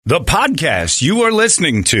The podcast you are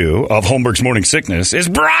listening to of Holmberg's Morning Sickness is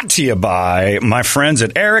brought to you by my friends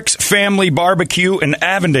at Eric's Family Barbecue in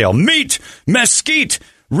Avondale. Meet, mesquite,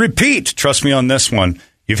 repeat. Trust me on this one.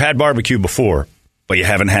 You've had barbecue before, but you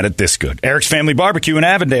haven't had it this good. Eric's Family Barbecue in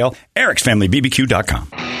Avondale, ericsfamilybbq.com.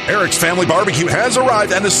 Eric's Family Barbecue has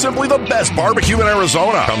arrived and is simply the best barbecue in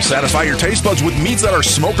Arizona. Come satisfy your taste buds with meats that are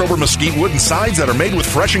smoked over mesquite wood and sides that are made with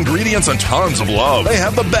fresh ingredients and tons of love. They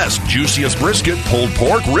have the best, juiciest brisket, pulled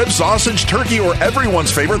pork, rib sausage, turkey, or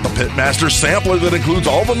everyone's favorite, the Pitmaster Sampler that includes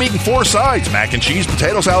all the meat and 4 sides, mac and cheese,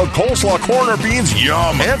 potato salad, coleslaw, corn, or beans,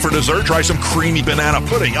 yum. And for dessert, try some creamy banana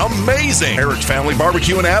pudding, amazing. Eric's Family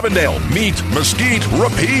Barbecue in Avondale. Meat, mesquite,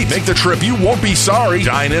 repeat. Make the trip, you won't be sorry.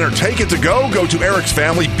 Dine in or take it to go. Go to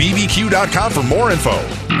ericsfamilybbq.com for more info.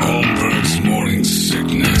 Holmberg's Morning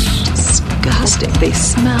Sickness. Disgusting. They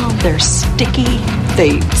smell. They're sticky.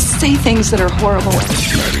 They say things that are horrible. 98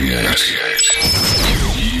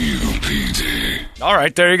 UPD. All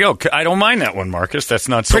right, there you go. I don't mind that one, Marcus. That's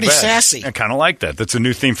not so Pretty bad. sassy. I kind of like that. That's a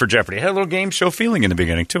new theme for Jeopardy. It had a little game show feeling in the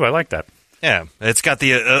beginning, too. I like that. Yeah, it's got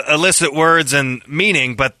the illicit words and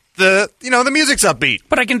meaning, but the music's upbeat.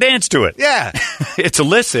 But I can dance to it. Yeah. It's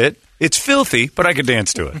illicit. It's filthy, but I could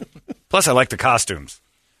dance to it. Plus, I like the costumes.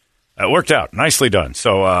 It worked out. Nicely done.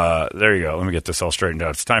 So there you go. Let me get this all straightened out.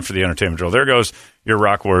 It's time for the entertainment drill. There goes your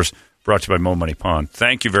Rock Wars, brought to you by Mo Money Pond.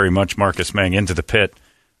 Thank you very much, Marcus Mang, Into the Pit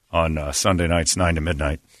on Sunday nights, 9 to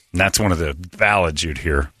midnight. And that's one of the ballads you'd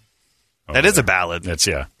hear. That is a ballad. That's,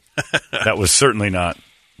 yeah. That was certainly not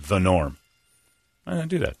the norm. I didn't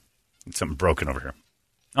do that. It's something broken over here.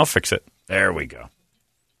 I'll fix it. There we go.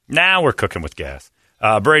 Now we're cooking with gas.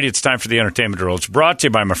 Brady, it's time for the entertainment drill. It's brought to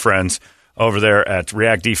you by my friends over there at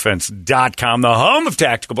reactdefense.com, the home of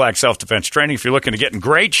tactical black self-defense training. If you're looking to get in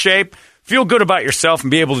great shape, feel good about yourself, and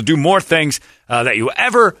be able to do more things that you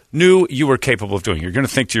ever knew you were capable of doing, you're going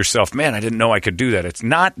to think to yourself, man, I didn't know I could do that. It's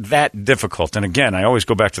not that difficult. And again, I always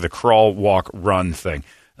go back to the crawl, walk, run thing.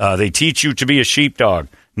 They teach you to be a sheepdog,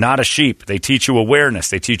 not a sheep. They teach you awareness.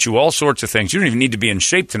 They teach you all sorts of things. You don't even need to be in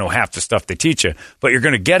shape to know half the stuff they teach you, but you're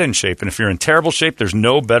going to get in shape. And if you're in terrible shape, there's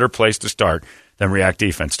no better place to start than React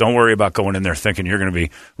Defense. Don't worry about going in there thinking you're going to be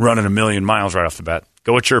running 1,000,000 miles right off the bat.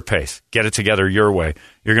 Go at your pace. Get it together your way.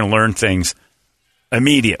 You're going to learn things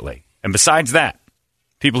immediately. And besides that,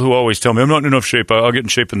 people who always tell me, I'm not in enough shape, I'll get in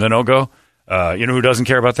shape and then I'll go. You know who doesn't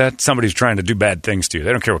care about that? Somebody's trying to do bad things to you.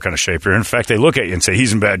 They don't care what kind of shape you're in. In fact, they look at you and say,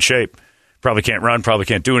 he's in bad shape. Probably can't run, probably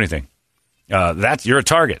can't do anything. You're a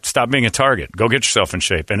target. Stop being a target. Go get yourself in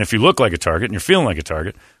shape. And if you look like a target and you're feeling like a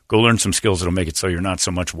target, go learn some skills that'll make it so you're not so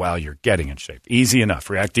much while you're getting in shape. Easy enough.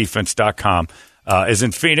 ReactDefense.com is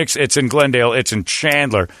in Phoenix. It's in Glendale. It's in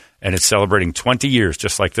Chandler. And it's celebrating 20 years,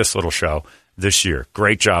 just like this little show this year.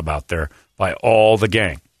 Great job out there by all the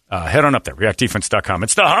gang. Head on up there, reactdefense.com.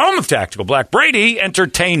 It's the home of Tactical Black. Brady,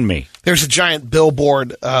 entertain me. There's a giant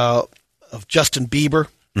billboard of Justin Bieber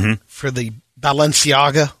for the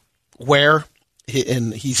Balenciaga wear,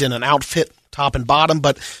 and he's in an outfit, top and bottom,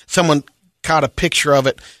 but someone caught a picture of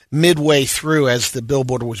it midway through as the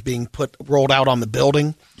billboard was being rolled out on the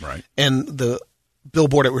building. Right. And the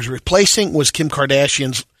billboard it was replacing was Kim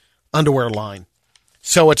Kardashian's underwear line.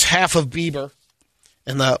 So it's half of Bieber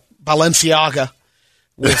and the Balenciaga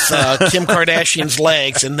with Kim Kardashian's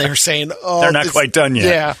legs, and they're saying, oh, they're not quite done yet.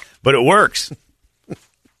 Yeah. But it works.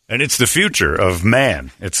 And it's the future of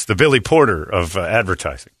man. It's the Billy Porter of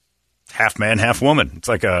advertising. Half man, half woman. It's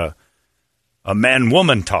like a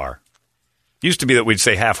man-woman tar. Used to be that we'd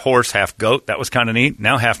say half horse, half goat. That was kind of neat.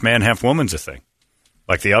 Now half man, half woman's a thing.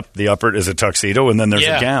 Like the upper is a tuxedo, and then there's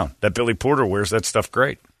a gown. That Billy Porter wears that stuff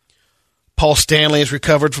great. Paul Stanley has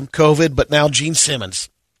recovered from COVID, but now Gene Simmons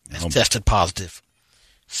has tested positive.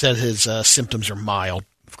 Said his symptoms are mild.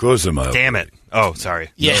 Of course they're mild. Damn it. Oh,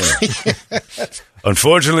 sorry. Yeah.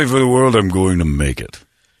 Unfortunately for the world, I'm going to make it.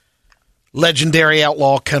 Legendary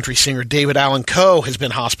outlaw country singer David Allan Coe has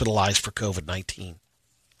been hospitalized for COVID-19.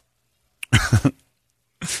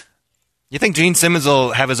 You think Gene Simmons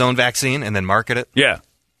will have his own vaccine and then market it? Yeah.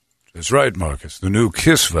 That's right, Marcus. The new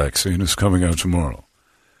KISS vaccine is coming out tomorrow.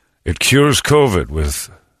 It cures COVID with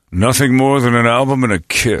nothing more than an album and a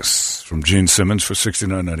kiss from Gene Simmons for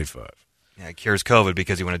 $69.95. Yeah, it cures COVID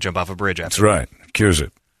because you want to jump off a bridge after. That's right. It cures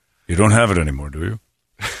it. You don't have it anymore, do you?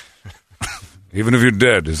 Even if you're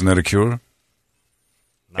dead, isn't that a cure?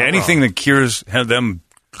 Not Anything wrong. that cures them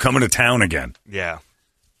coming to town again. Yeah.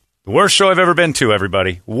 The worst show I've ever been to,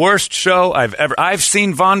 everybody. Worst show I've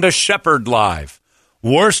seen Vonda Shepard live.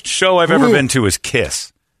 Worst show I've ever been to is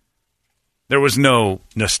KISS. There was no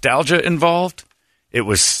nostalgia involved. It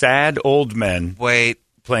was sad old men. Wait.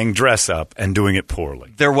 playing dress up and doing it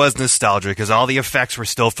poorly. There was nostalgia because all the effects were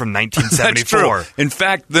still from 1974. That's true. In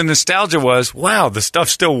fact, the nostalgia was, wow, the stuff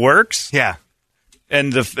still works. Yeah.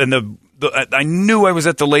 And I knew I was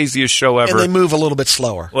at the laziest show ever. And they move a little bit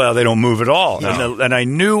slower. Well, they don't move at all. No. And I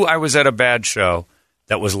knew I was at a bad show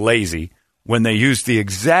that was lazy when they used the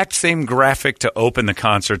exact same graphic to open the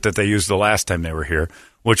concert that they used the last time they were here,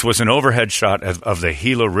 which was an overhead shot of the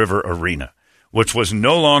Gila River Arena, which was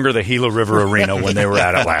no longer the Gila River Arena when they were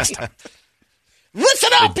at it last time. Listen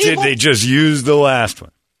up, people! They just used the last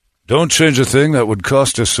one. Don't change a thing that would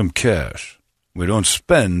cost us some cash. We don't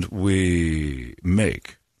spend, we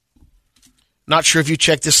make. Not sure if you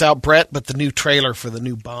checked this out, Brett, but the new trailer for the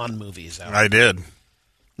new Bond movie is out. I did.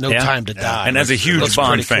 No Yeah. Time to Die. And as a huge Looks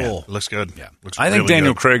Bond pretty fan. cool. Looks good. Yeah. Looks I think really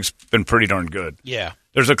Daniel good. Craig's been pretty darn good. Yeah.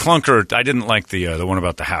 There's a clunker. I didn't like the one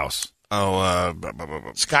about the house. Oh,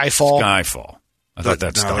 Skyfall. Skyfall. I thought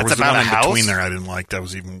that no, stuff. there was It's the one about in a house? between there I didn't like. That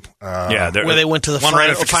was even... Yeah, where they went to the one right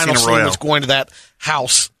final, after final Casino scene Royale. was going to that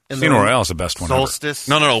house. In the Casino Royale is the best one ever. Solstice?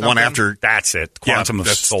 No, one something? after... That's it. Quantum of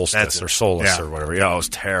that's Solstice it. or Solace Yeah. or whatever. Yeah, it was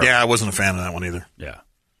terrible. Yeah, I wasn't a fan of that one either. Yeah.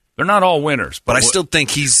 They're not all winners. But I still think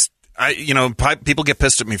he's... people get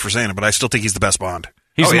pissed at me for saying it, but I still think he's the best Bond.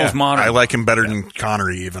 He's the most modern. I like him better than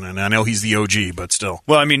Connery even, and I know he's the OG, but still.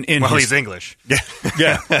 Well, I mean, He's English.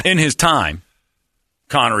 yeah, in his time,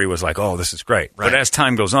 Connery was like, "Oh, this is great." Right. But as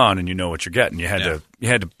time goes on, and you know what you're getting, you had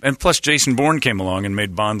to, and plus Jason Bourne came along and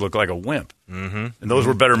made Bond look like a wimp, and those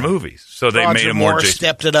were better movies. So they Roger made him more. Moore Jason.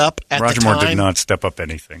 stepped it up at Roger the Moore time. did not step up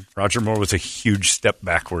anything. Roger Moore was a huge step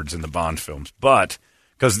backwards in the Bond films, but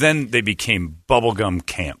because then they became bubblegum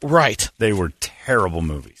camp. Right. They were terrible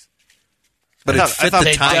movies. But it fit they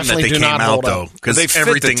the time that definitely they do came not out, hold though, up. because They fit the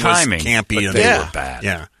everything timing, was campy. but and they Yeah. were bad.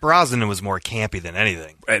 Yeah. Brosnan was more campy than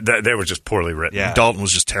anything. They were just poorly written. Yeah. Dalton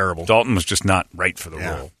was just terrible. Dalton was just not right for the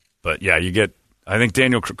Yeah. role. But yeah, you get. I think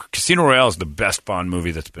Casino Royale is the best Bond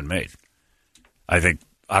movie that's been made. I think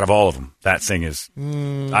out of all of them, that thing is.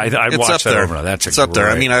 I It's watched up that there. over. That's It's up there.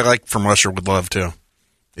 I great- mean, I like From Russia with Love, too.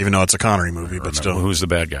 Even though it's a Connery movie, but still. Who's the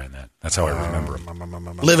bad guy in that? That's how I remember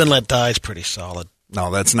him. Live and Let Die is pretty solid.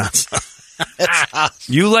 No, that's not.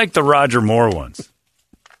 You like the Roger Moore ones?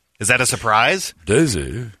 Is that a surprise?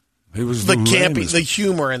 Daisy, he was The the campy, lamest. the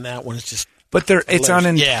humor in that one is just But it's Hilarious.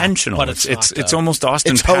 unintentional. Yeah, but it's not, it's almost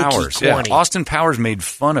Austin it's hokey, Powers. Yeah, corny. Austin Powers made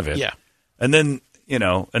fun of it. Yeah. and then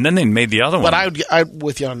and then they made the other one. But I'm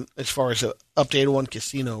with you on as far as the updated one,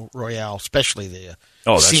 Casino Royale, especially the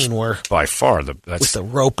that's scene where by far with that's the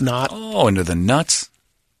rope knot. into the nuts.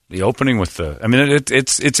 The opening with the. I mean,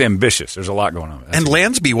 it's ambitious. There's a lot going on. And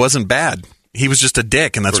Lansby wasn't bad. He was just a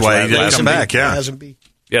dick, and that's First why he didn't come Lazenby. back. Yeah. Lazenby.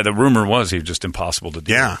 Yeah, the rumor was he was just impossible to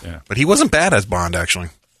do. Yeah. But he wasn't bad as Bond, actually.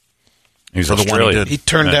 He was For the one he Australian. did. He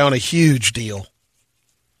turned Right. down a huge deal.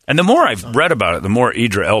 And the more I've read about it, the more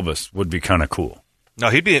Idris Elba would be kind of cool. No,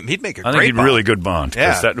 he'd make a I think great he'd Bond. really good Bond.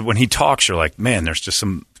 'Cause Yeah. when he talks, you're like, man, there's just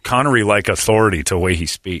some Connery-like authority to the way he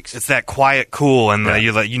speaks. It's that quiet, cool, and Yeah.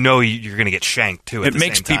 you're going to get shanked too. At It the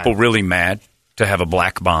makes same time. people really mad to have a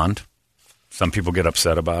black Bond. Some people get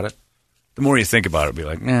upset about it. The more you think about it, be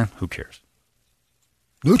like, who cares?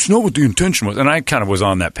 That's not what the intention was. And I kind of was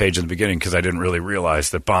on that page in the beginning because I didn't really realize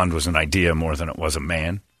that Bond was an idea more than it was a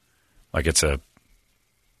man. Like it's an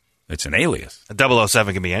alias. A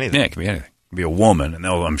 007 can be anything. Yeah, it can be anything. It can be a woman, and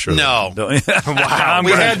I'm sure. No. Wow.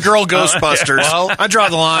 We had girl Ghostbusters. Well, I draw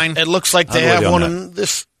the line. It looks like they I'm with have you on one that. in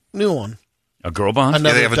this new one. A girl Bond?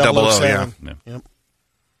 Another they have a 007. Yeah. Yep.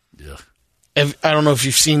 Yeah. I don't know if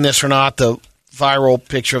you've seen this or not. The viral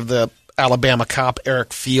picture of the Alabama cop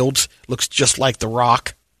Eric Fields looks just like The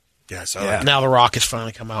Rock. Yeah, I saw that. Now The Rock has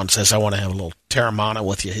finally come out and says, "I want to have a little Terramana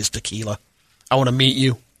with you, his tequila. I want to meet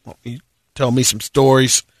you. You tell me some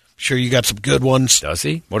stories. I'm sure you got some good ones." Does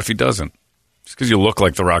he? What if he doesn't? Just because you look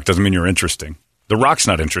like The Rock doesn't mean you're interesting. The Rock's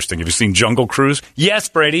not interesting. Have you seen Jungle Cruise? Yes,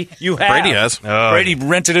 Brady. You have. Brady has. Oh. Brady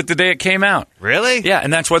rented it the day it came out. Really? Yeah,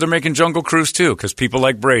 and that's why they're making Jungle Cruise too, because people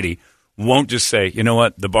like Brady won't just say, you know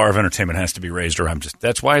what, the bar of entertainment has to be raised, or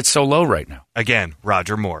that's why it's so low right now. Again,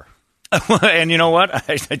 Roger Moore. And you know what?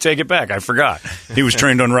 I take it back. I forgot. He was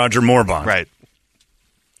trained on Roger Moore Bond. Right.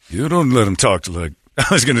 You don't let him talk to like. I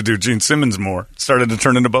was going to do Gene Simmons more. Started to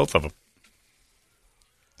turn into both of them.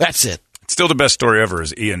 That's it. Still the best story ever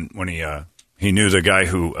is Ian when he knew the guy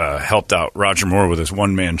who helped out Roger Moore with his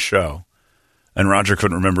one-man show, and Roger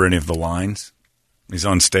couldn't remember any of the lines. He's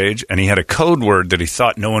on stage, and he had a code word that he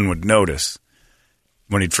thought no one would notice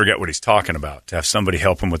when he'd forget what he's talking about, to have somebody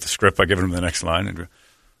help him with the script by giving him the next line.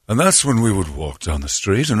 And that's when we would walk down the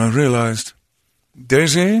street, and I realized,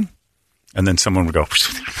 Daisy? And then someone would go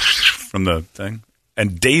from the thing.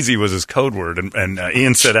 and Daisy was his code word. And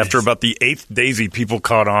Ian said after about the 8th Daisy, people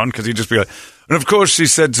caught on because he'd just be like, and of course she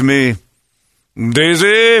said to me,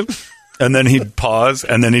 Daisy, and then he'd pause,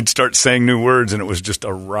 and then he'd start saying new words, and it was just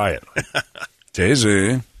a riot.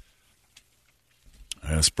 Daisy.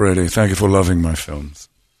 Yes, Brady, thank you for loving my films.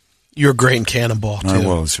 You're great in Cannonball, too. I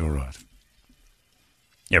was, you're right.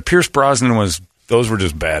 Yeah, Pierce Brosnan those were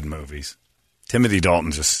just bad movies. Timothy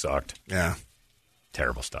Dalton just sucked. Yeah.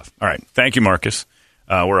 Terrible stuff. All right. Thank you, Marcus.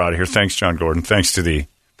 We're out of here. Thanks, John Gordon. Thanks to the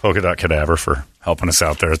Polka Dot Cadaver for helping us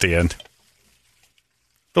out there at the end.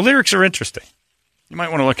 The lyrics are interesting. You might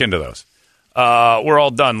want to look into those. We're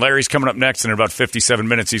all done. Larry's coming up next in about 57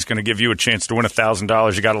 minutes. He's going to give you a chance to win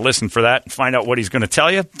 $1,000. You got to listen for that and find out what he's going to tell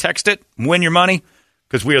you. Text it. Win your money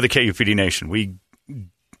because we are the KUPD Nation. We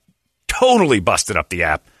totally busted up the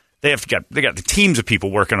app. They got the teams of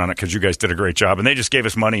people working on it because you guys did a great job, and they just gave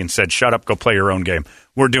us money and said, shut up, go play your own game.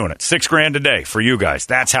 We're doing it. $6,000 a day for you guys.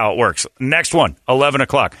 That's how it works. Next one, 11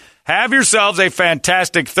 o'clock. Have yourselves a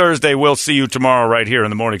fantastic Thursday. We'll see you tomorrow right here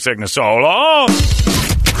in the Morning Sickness. So long!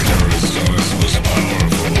 Arizona's most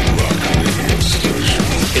powerful rock radio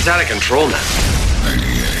station. It's out of control now.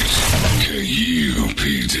 98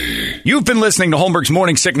 KUPD. You've been listening to Holmberg's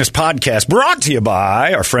Morning Sickness Podcast, brought to you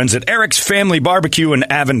by our friends at Eric's Family Barbecue in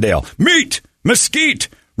Avondale. Meet, mesquite,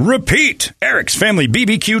 repeat.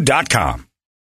 Eric'sFamilyBBQ.com.